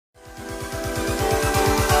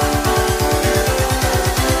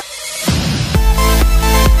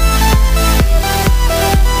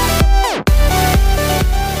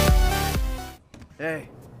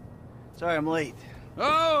Sorry I'm late.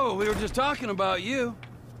 Oh, we were just talking about you.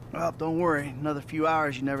 Well, don't worry. Another few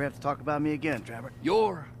hours, you never have to talk about me again, Trevor.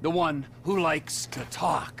 You're the one who likes to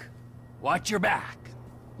talk. Watch your back,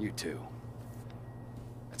 you two.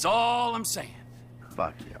 That's all I'm saying.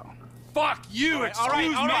 Fuck you. Fuck you, all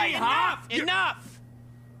right, huh? Enough!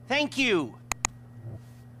 Thank you.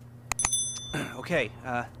 Okay,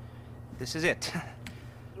 this is it.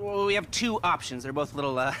 Well, we have two options. They're both a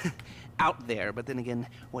little, out there, but then again,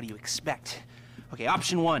 what do you expect? Okay,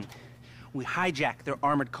 option one. We hijack their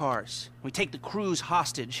armored cars. We take the crews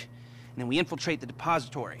hostage, and then we infiltrate the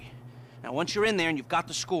depository. Now, once you're in there and you've got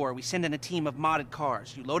the score, we send in a team of modded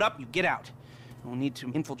cars. You load up, you get out. We'll need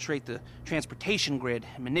to infiltrate the transportation grid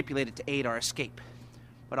and manipulate it to aid our escape.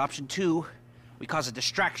 But option two, we cause a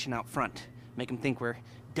distraction out front. Make them think we're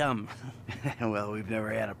dumb. Well, we've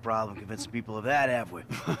never had a problem convincing people of that, have we?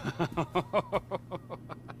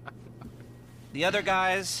 The other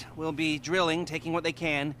guys will be drilling, taking what they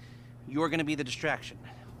can. You're gonna be the distraction.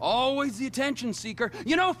 Always the attention seeker.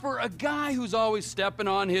 You know, for a guy who's always stepping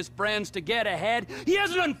on his friends to get ahead, he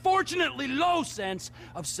has an unfortunately low sense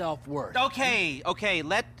of self-worth. Okay,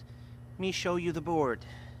 let me show you the board.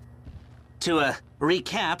 To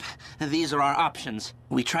recap, these are our options.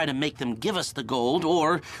 We try to make them give us the gold,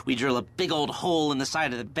 or we drill a big old hole in the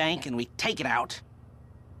side of the bank and we take it out.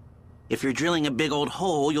 If you're drilling a big old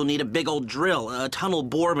hole, you'll need a big old drill, a tunnel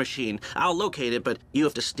bore machine. I'll locate it, but you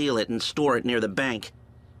have to steal it and store it near the bank.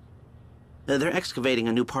 They're excavating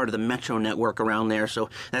a new part of the metro network around there, so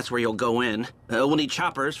that's where you'll go in. We'll need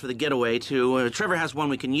choppers for the getaway, too. Trevor has one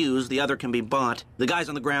we can use, the other can be bought. The guys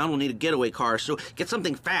on the ground will need a getaway car, so get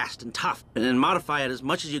something fast and tough, and modify it as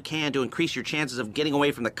much as you can to increase your chances of getting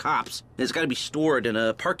away from the cops. It's got to be stored in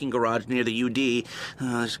a parking garage near the UD.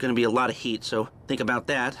 There's going to be a lot of heat, so think about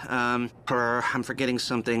that. I'm forgetting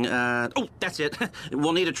something. Oh, that's it.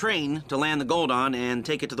 We'll need a train to land the gold on and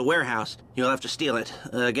take it to the warehouse. You'll have to steal it.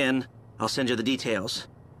 Again, I'll send you the details.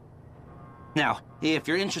 Now, if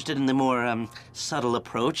you're interested in the more, subtle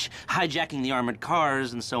approach, hijacking the armored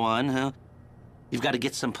cars and so on, you've got to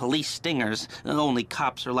get some police stingers. Only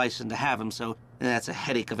cops are licensed to have them, so that's a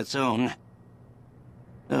headache of its own.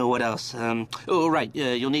 What else? Oh, right,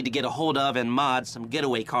 you'll need to get a hold of and mod some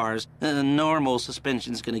getaway cars. Normal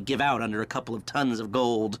suspension's gonna give out under a couple of tons of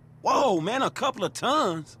gold. Whoa, man, a couple of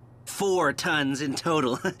tons? 4 tons in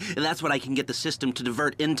total. That's what I can get the system to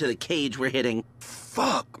divert into the cage we're hitting.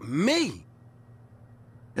 Fuck me.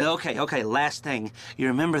 Okay, last thing. You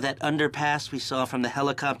remember that underpass we saw from the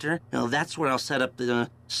helicopter? Well, that's where I'll set up the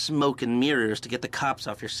smoke and mirrors to get the cops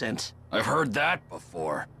off your scent. I've heard that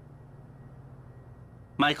before.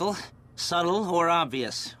 Michael, subtle or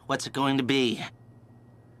obvious? What's it going to be?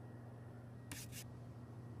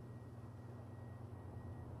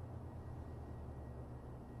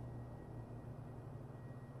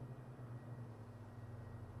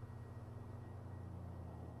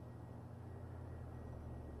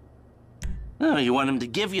 Oh, you want him to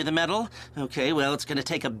give you the medal? Okay, well, it's gonna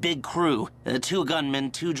take a big crew. 2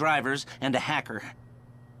 gunmen, 2 drivers, and a hacker.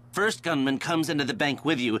 First gunman comes into the bank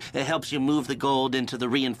with you. It helps you move the gold into the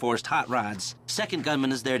reinforced hot rods. Second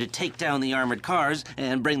gunman is there to take down the armored cars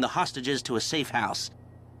and bring the hostages to a safe house.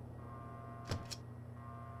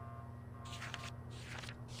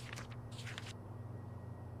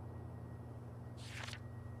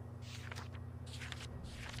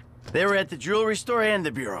 They were at the jewelry store and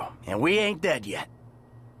the bureau, and we ain't dead yet.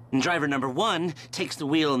 And driver number 1 takes the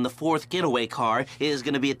wheel in the 4th getaway car, is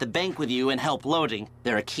gonna be at the bank with you and help loading.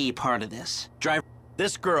 They're a key part of this.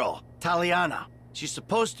 This girl, Taliana, she's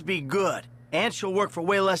supposed to be good, and she'll work for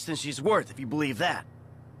way less than she's worth, if you believe that.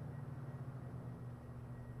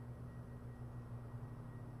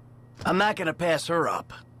 I'm not gonna pass her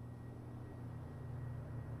up.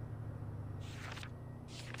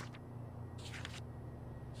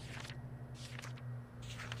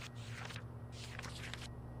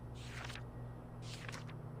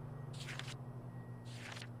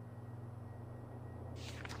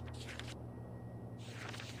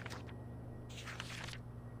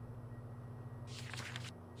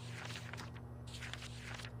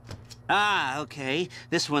 Ah, okay.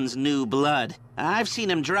 This one's new blood. I've seen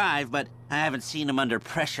him drive, but I haven't seen him under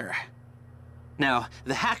pressure. Now,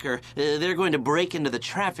 the hacker, they're going to break into the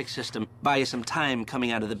traffic system, buy you some time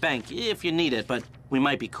coming out of the bank, if you need it, but we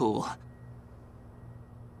might be cool.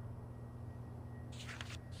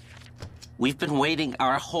 We've been waiting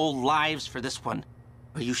our whole lives for this one.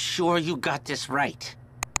 Are you sure you got this right?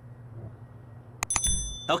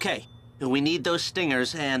 Okay, we need those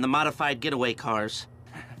stingers and the modified getaway cars.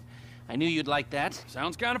 I knew you'd like that.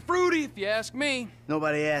 Sounds kind of fruity, if you ask me.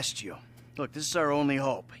 Nobody asked you. Look, this is our only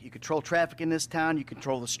hope. You control traffic in this town, you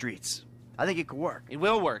control the streets. I think it could work. It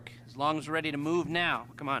will work, as long as we're ready to move now.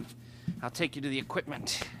 Come on, I'll take you to the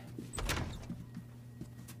equipment.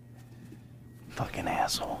 Fucking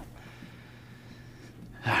asshole.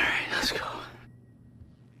 All right, let's go.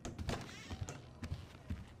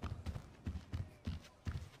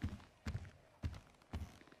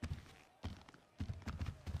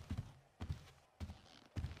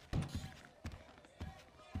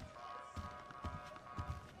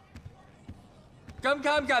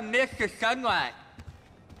 Sometimes I miss the sunlight.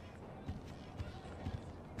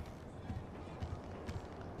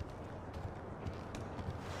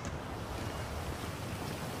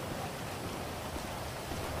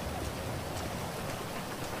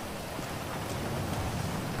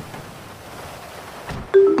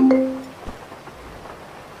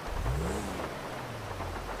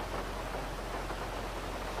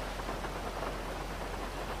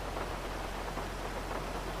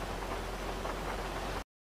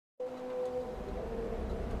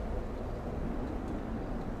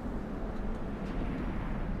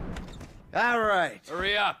 All right.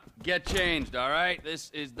 Hurry up. Get changed, all right? This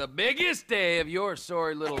is the biggest day of your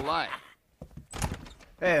sorry little life.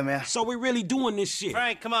 Hey, man. So we really doing this shit?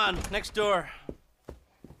 Frank, come on, next door.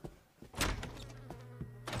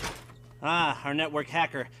 Ah, our network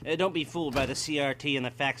hacker. Don't be fooled by the CRT and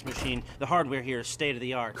the fax machine. The hardware here is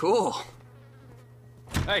state-of-the-art. Cool.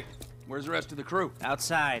 Hey, where's the rest of the crew?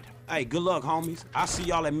 Outside. Hey, good luck, homies. I'll see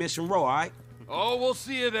y'all at Mission Row, all right? Oh, we'll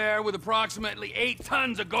see you there with approximately 8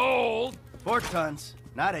 tons of gold. 4 tons,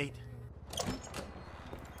 not 8.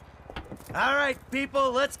 All right,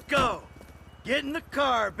 people, let's go. Get in the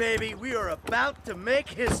car, baby. We are about to make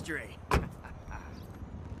history. All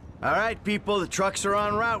right, people, the trucks are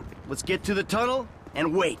en route. Let's get to the tunnel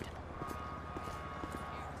and wait.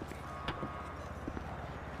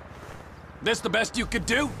 This the best you could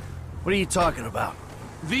do? What are you talking about?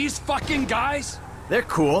 These fucking guys? They're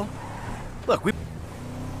cool. Look, we...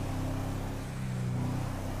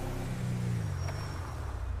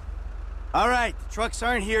 All right, the trucks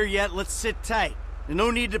aren't here yet. Let's sit tight. There's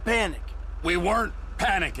no need to panic. We weren't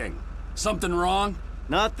panicking. Something wrong?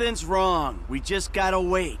 Nothing's wrong. We just gotta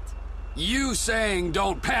wait. You saying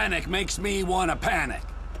don't panic makes me want to panic.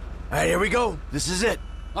 All right, here we go. This is it.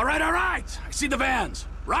 All right, all right. I see the vans.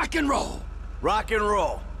 Rock and roll. Rock and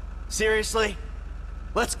roll. Seriously?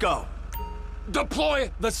 Let's go.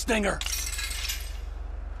 Deploy the Stinger.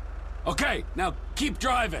 Okay, now keep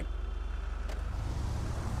driving.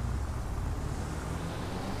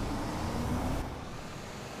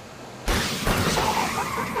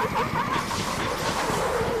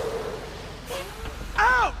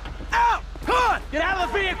 Out! Out! Come on! Get out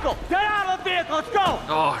of the vehicle! Get out of the vehicle! Let's go!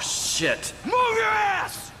 Oh, shit. Move your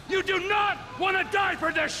ass! You do not want to die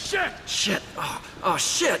for this shit! Shit. Oh,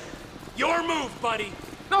 shit. Your move, buddy.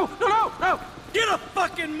 No. Get a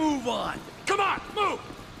fucking move on! Come on, move!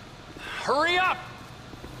 Hurry up!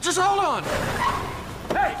 Just hold on.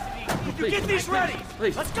 Hey! You get these ready!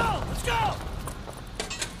 Please. Let's go! Let's go!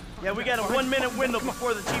 Yeah, we got a 1-minute window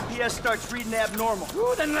before the GPS starts reading abnormal.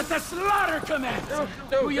 Ooh, then let the slaughter commence!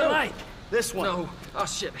 Who you like? This one. No. Oh,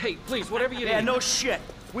 shit. Hey, please, whatever you Yeah, need. no shit.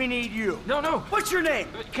 We need you. No. What's your name?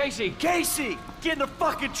 Casey. Casey! Get in the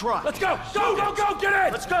fucking truck! Let's go! Go, get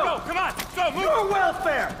in! Let's go! Come on, go, move! Your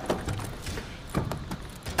welfare!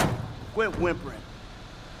 Quit whimpering.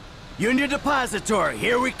 Union Depository,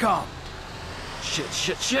 here we come.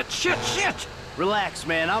 Shit. Relax,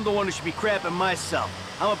 man. I'm the one who should be crapping myself.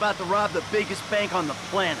 I'm about to rob the biggest bank on the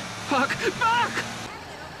planet. Fuck.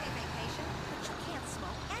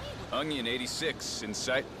 Onion 86 in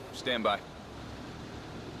sight. Stand by.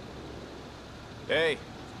 Hey,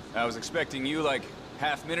 I was expecting you like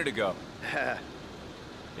half minute ago.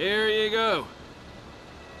 Here you go.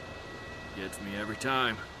 Gets me every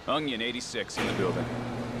time. Onion 86 in the building.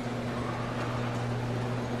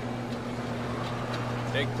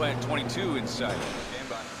 Eggplant 22 in sight. Stand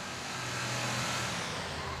by.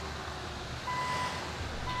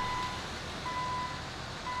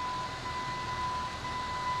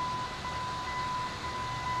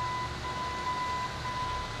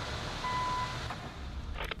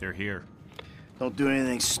 They're here. Don't do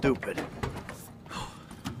anything stupid.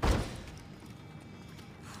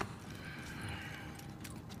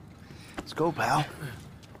 Let's go, pal.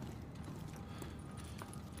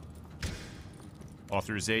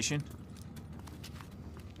 Authorization?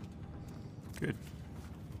 Good.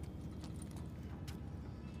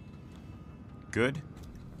 Good?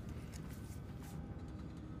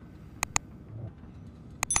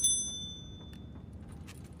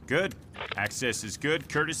 Good. Access is good.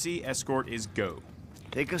 Courtesy escort is go.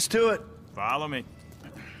 Take us to it. Follow me.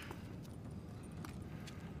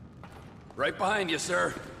 Right behind you,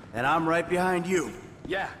 sir. And I'm right behind you.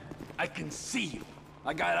 Yeah, I can see you.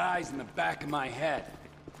 I got eyes in the back of my head.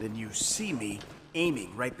 Then you see me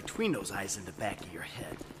aiming right between those eyes in the back of your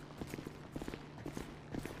head.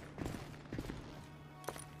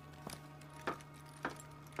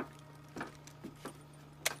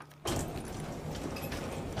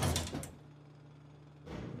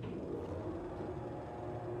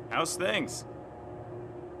 How's things?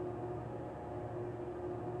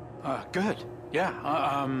 Good. Yeah,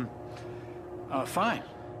 fine.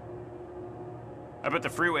 I bet the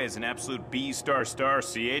freeway is an absolute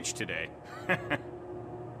B****CH today.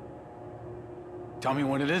 Tell me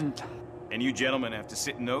when it isn't. And you gentlemen have to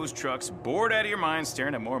sit in those trucks, bored out of your minds,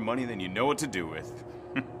 staring at more money than you know what to do with.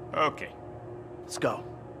 Okay. Let's go.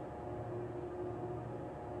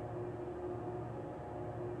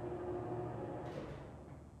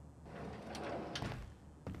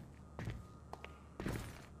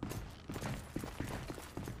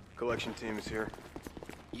 Collection team is here.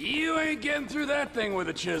 You ain't getting through that thing with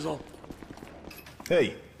a chisel.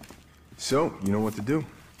 Hey, so, you know what to do?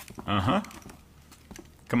 Uh-huh.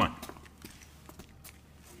 Come on.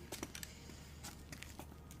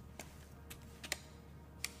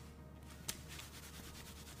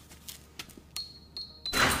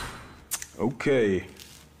 Okay.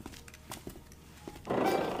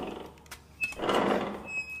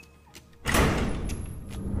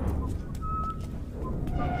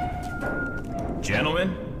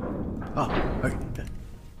 Gentlemen? Oh, okay.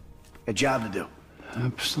 A job to do.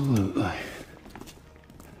 Absolutely.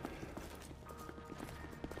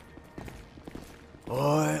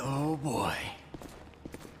 Boy, oh boy.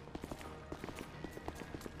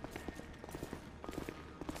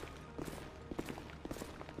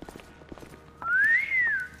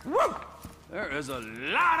 Woo! There is a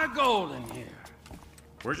lot of gold in here.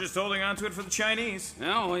 We're just holding on to it for the Chinese.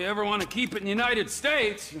 Now, you ever want to keep it in the United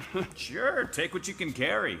States? Sure, take what you can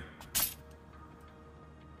carry.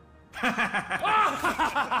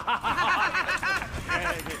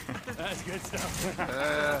 That's good stuff.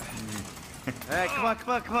 All right,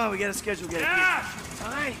 come on. We got a schedule. We gotta Yeah!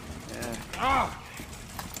 All right. Yeah. Oh.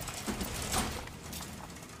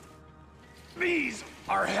 These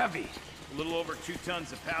are heavy. A little over 2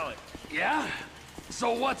 tons a pallet. Yeah?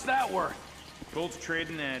 So what's that worth? Gold's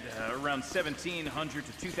trading at around 1,700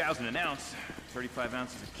 to 2,000 an ounce. 35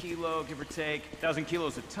 ounces a kilo, give or take. 1,000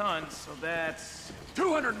 kilos a ton, so that's...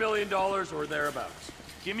 $200 million or thereabouts.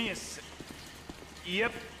 Give me a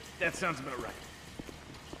Yep, that sounds about right.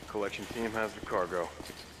 Collection team has the cargo.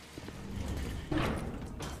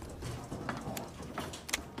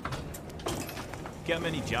 Got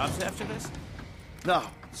many jobs after this? No,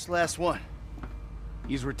 it's the last one.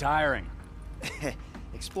 He's retiring.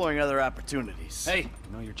 Exploring other opportunities. Hey, you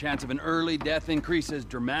know your chance of an early death increases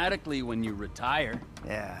dramatically when you retire.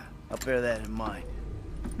 Yeah, I'll bear that in mind.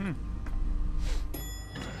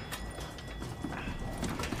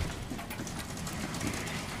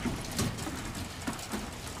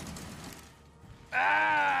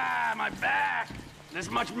 Ah, my back!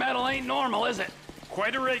 This much metal ain't normal, is it?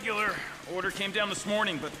 Quite irregular. Order came down this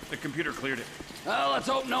morning, but the computer cleared it. Well, let's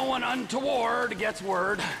hope no one untoward gets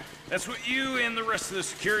word. That's what you and the rest of the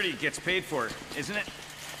security gets paid for, isn't it?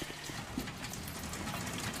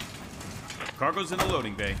 Cargo's in the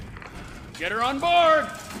loading bay. Get her on board!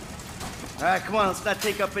 All right, come on. Let's not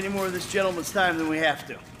take up any more of this gentleman's time than we have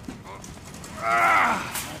to.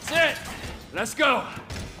 That's it! Let's go!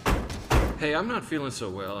 Hey, I'm not feeling so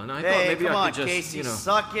well, and I thought Hey, maybe come I on, could just, Casey, you know...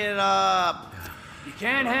 suck it up. You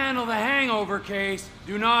can't handle the hangover, Case.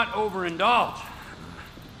 Do not overindulge.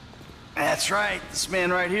 That's right. This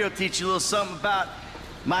man right here will teach you a little something about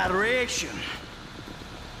moderation.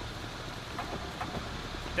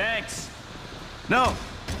 Thanks. No.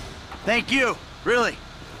 Thank you. Really.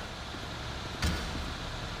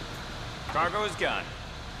 Cargo is gone.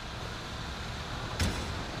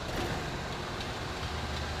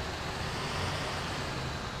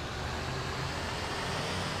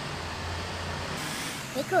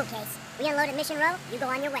 Be cool, Case. We unload at Mission Row, you go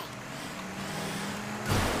on your way.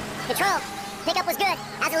 Control, pickup was good.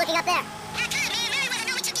 How's it looking up there? Not good, man. Meriwether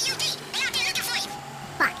know we took the UD. They're out there looking for you.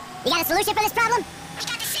 Fuck. You got a solution for this problem? We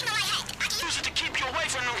got the signal I hacked. I can use it to keep you away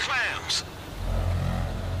from them clowns.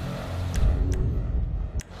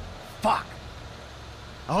 Fuck.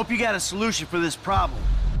 I hope you got a solution for this problem.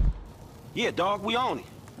 Yeah, dog, we on it.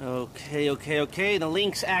 Okay. The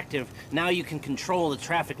link's active. Now you can control the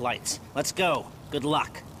traffic lights. Let's go. Good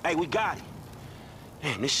luck. Hey, we got it.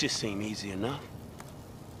 Man, this shit seem easy enough.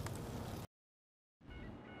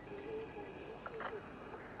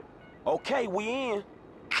 Okay, we in.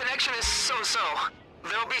 Connection is so-so.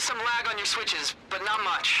 There'll be some lag on your switches, but not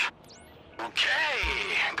much. Okay,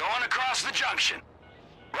 going across the junction.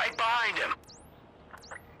 Right behind him.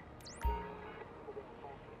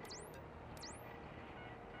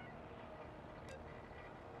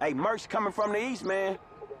 Hey, Merc's coming from the east, man.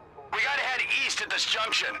 We gotta head east at this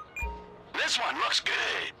junction. This one looks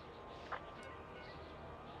good.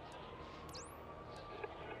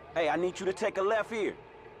 Hey, I need you to take a left here.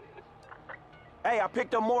 Hey, I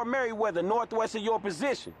picked up more Merryweather northwest of your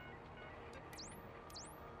position.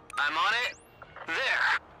 I'm on it.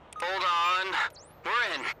 There. Hold on.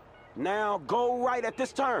 We're in. Now, go right at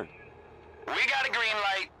this turn. We got a green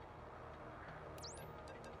light.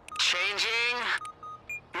 Changing.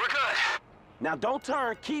 We're good. Now, don't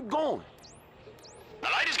turn. Keep going. The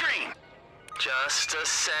light is green. Just a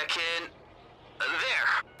second.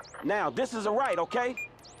 There. Now, this is a right, okay?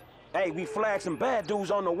 Hey, we flagged some bad dudes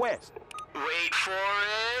on the west. Wait for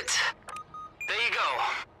it. There you go.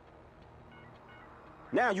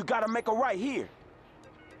 Now, you gotta make a right here.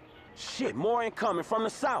 Shit, more incoming from the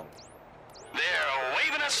south. They're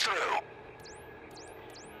waving us through.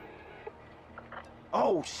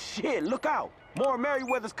 Oh, shit, look out. More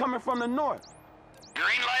Merryweather's coming from the north.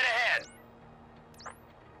 Green light ahead.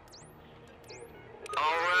 All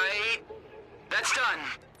right. That's done.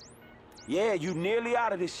 Yeah, you nearly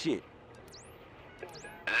out of this shit.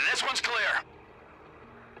 And this one's clear.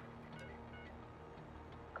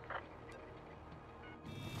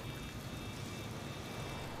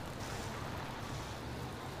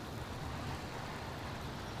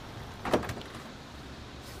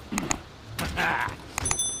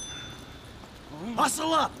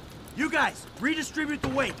 Hustle up! You guys, redistribute the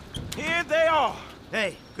weight. Here they are.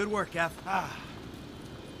 Hey, good work, F.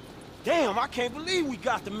 Damn, I can't believe we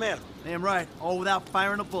got the medal. Damn right, all without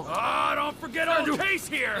firing a bullet. Oh, don't forget our case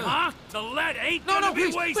here, huh? The lead ain't gonna be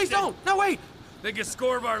wasted. Please don't. No, wait. Biggest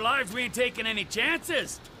score of our lives, we ain't taking any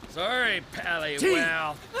chances. Sorry, Pally. T.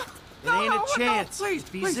 Well, It ain't a chance. Please,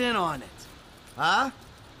 if he's please. in on it. Huh?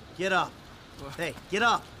 Get up. Hey, get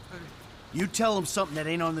up. You tell him something that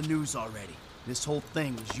ain't on the news already. This whole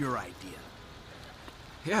thing was your idea.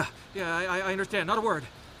 Yeah, I understand. Not a word.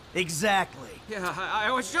 Exactly. Yeah, I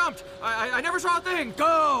always jumped. I never saw a thing.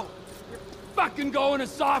 go! You're fucking going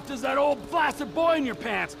as soft as that old flaccid boy in your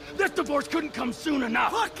pants. This divorce couldn't come soon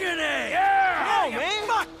enough. Fucking A! Yeah! Oh, man.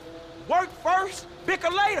 Fuck. Work first,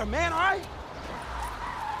 bicker later, man, all right?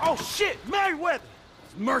 Oh, shit, Merryweather.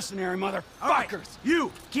 Mercenary motherfuckers. All right,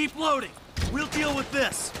 you, keep loading. We'll deal with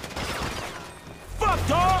this. Fuck,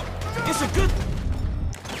 dog. It's a good thing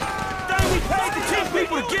we paid the 10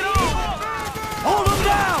 people to get on. Hold them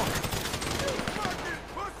down!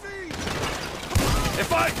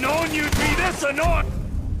 If I'd known you'd be this annoying.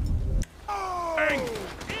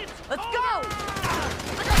 Let's go!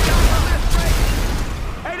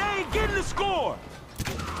 Hey, they ain't getting the score.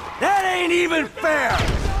 That ain't even fair!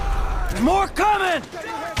 There's more coming!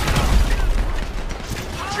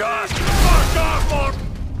 Just fuck off or...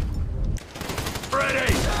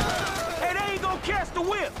 Ready! Hey, they ain't gonna catch the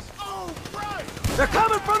whips. Oh, right! They're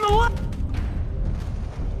coming from the left!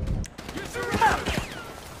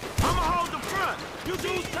 I'ma hold the front. You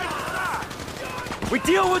dudes take the side. We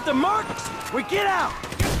deal with the mercs, we get out!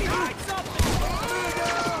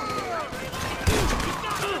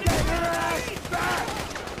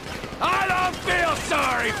 I don't feel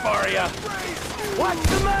sorry for you! Watch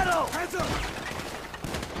the metal!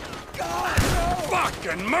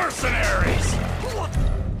 Fucking mercenaries!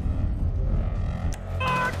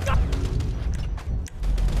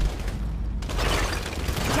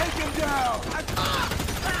 Take him down!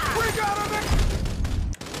 We got him!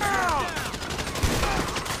 Down!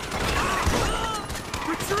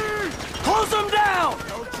 Retreat! Close him down!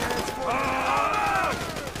 No chance for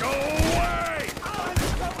Go away!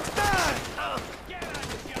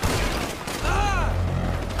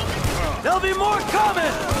 There'll be more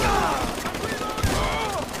coming!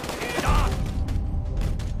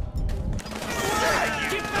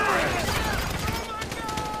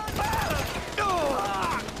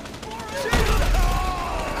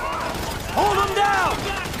 Hold him down!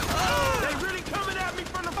 They really coming at me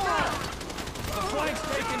from the front. The flank's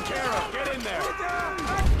taken care of. Get in there.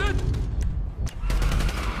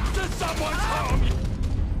 Someone's home!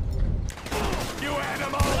 You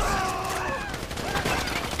animals!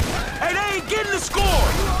 Hey, they ain't getting the score.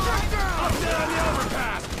 Up there on the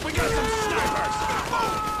overpass! We got some snipers!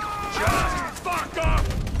 Just fuck off!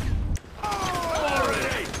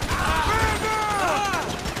 Already!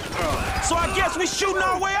 So I guess we shooting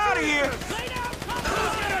our way out of here.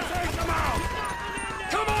 Who's gonna take them out?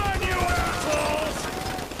 Come on, you assholes!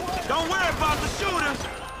 Don't worry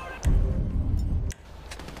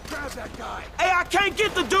Grab that guy. Hey, I can't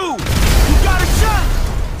get the dude! You got a shot!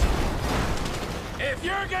 If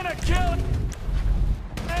you're gonna kill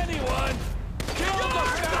anyone, kill the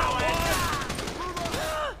fat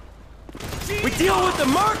one! We deal with the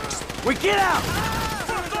mercs, we get out!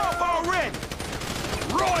 Fuck off already!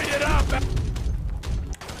 Roid it up!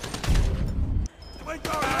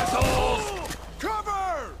 Assholes!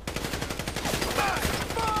 Cover!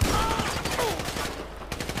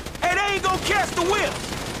 Hey, they ain't gonna catch the whips!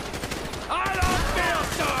 I don't feel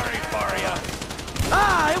sorry for you!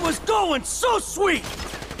 Ah, it was going so sweet!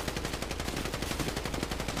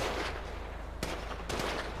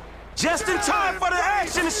 Just in time for the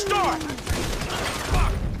action to start!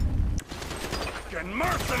 Fuck! Fucking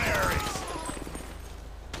mercenaries!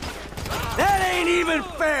 That ain't even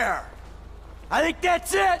fair! I think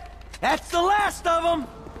that's it! That's the last of them!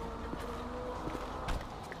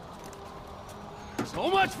 So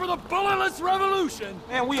much for the bulletless revolution!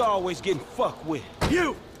 Man, we always getting fucked with.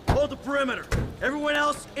 You! Hold the perimeter. Everyone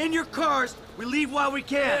else, in your cars. We leave while we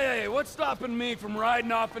can. Hey, what's stopping me from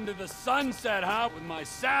riding off into the sunset, huh? With my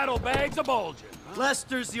saddlebags a-bulging? Huh?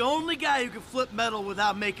 Lester's the only guy who can flip metal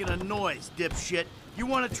without making a noise, dipshit. You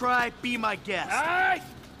want to try? Be my guest. All right!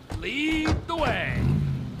 Lead the way.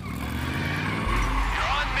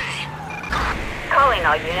 Calling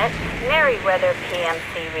all units. Merryweather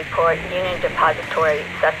PMC report. Union Depository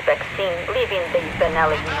suspect seen leaving the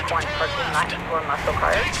Benelli unicorn parking lot for muscle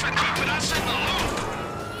cars. Thanks for keeping us in the loop.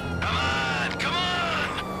 Come on!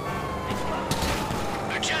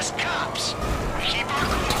 They're just cops. We keep our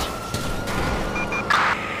cool.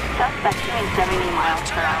 Suspect doing 70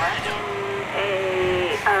 miles per hour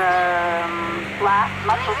in a black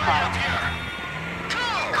muscle car.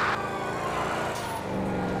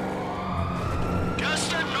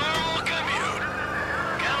 Just a normal commute.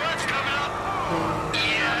 Got what's coming up?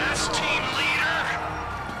 Yes, team leader.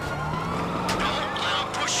 Don't let them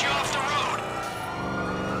push you off the road.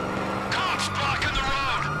 Cops blocking the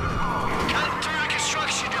road. Cut through the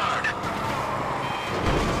construction yard.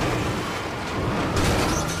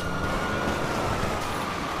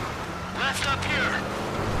 Left up here.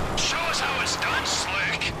 Show us how it's done,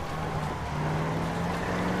 slick.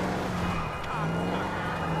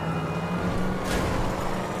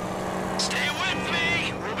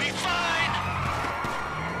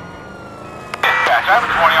 I have a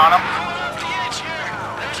 20 on him. Coming off the edge here.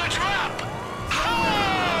 There's a drop. Oh,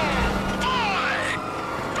 boy.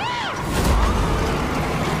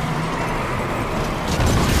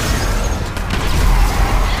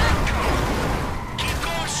 Keep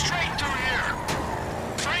going straight through here.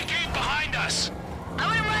 Frank ain't behind us. I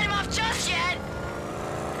wouldn't write him off just yet.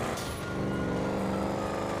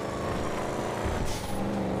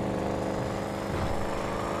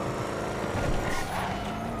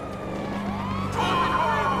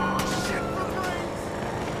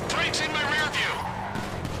 In my rear view.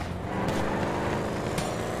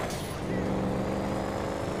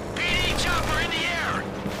 PD chopper in the air.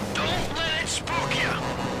 Don't let it spook you.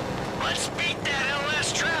 Let's beat that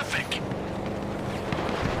LS traffic.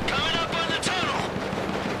 Coming up on the tunnel.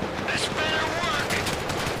 This better work.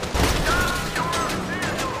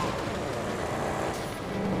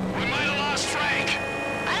 We might have lost Frank.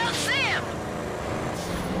 I don't see him.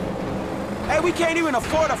 Hey, we can't even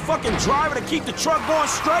afford a fucking driver to keep the truck going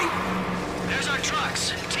straight? There's our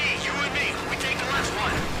trucks. T, you and me. We take the left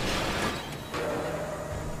one.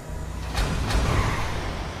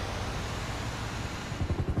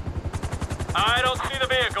 I don't see the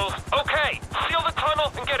vehicles. Okay, seal the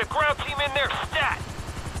tunnel and get a ground team in there stat.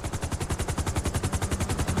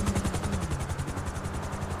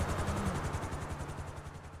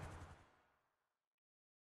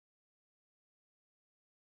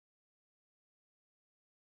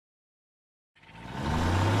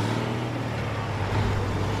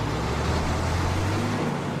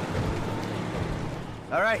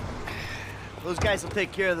 All right. Those guys will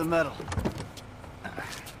take care of the metal.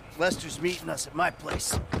 Lester's meeting us at my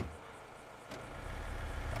place.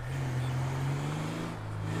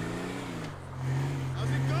 How's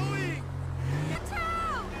it going? Get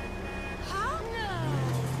out! Huh? No.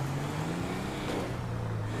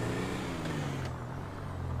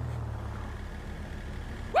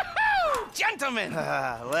 Woohoo! Gentlemen!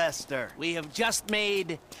 Lester. We have just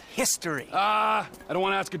made history. I don't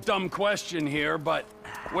want to ask a dumb question here, but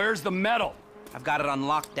where's the metal? I've got it on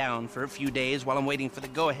lockdown for a few days while I'm waiting for the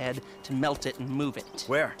go-ahead to melt it and move it.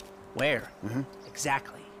 Where? Where?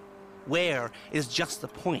 Exactly. Where is just the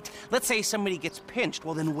point. Let's say somebody gets pinched,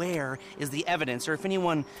 well then where is the evidence? Or if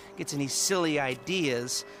anyone gets any silly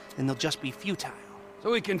ideas, then they'll just be futile.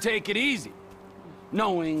 So we can take it easy,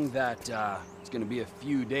 knowing that it's gonna be a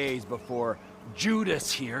few days before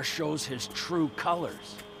Judas here shows his true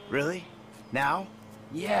colors. Really? Now?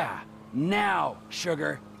 Yeah, now,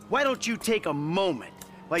 sugar. Why don't you take a moment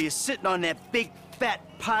while you're sitting on that big fat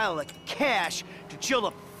pile of cash to chill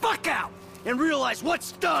the fuck out and realize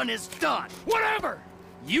what's done is done? Whatever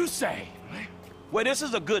you say. Well, this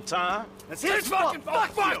is a good time. That's his fucking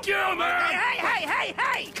fuck you, man!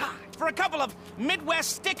 Hey! God, for a couple of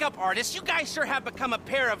Midwest stick-up artists, you guys sure have become a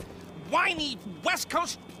pair of whiny West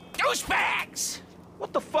Coast douchebags!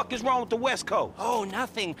 What the fuck is wrong with the West Coast? Oh,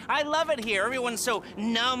 nothing. I love it here. Everyone's so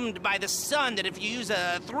numbed by the sun that if you use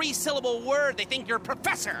a 3-syllable word, they think you're a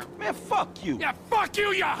professor. Man, fuck you. Yeah, fuck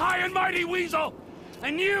you, you high and mighty weasel!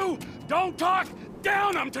 And you don't talk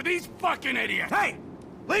down them to these fucking idiots! Hey!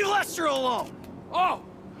 Leave Lester alone!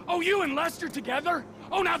 Oh, you and Lester together?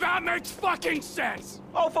 Oh, now that makes fucking sense!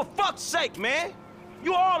 Oh, for fuck's sake, man!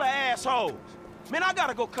 You all are assholes. Man, I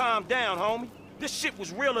gotta go calm down, homie. This shit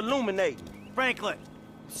was real illuminating. Franklin,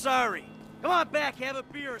 sorry. Come on back, have a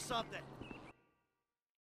beer or something.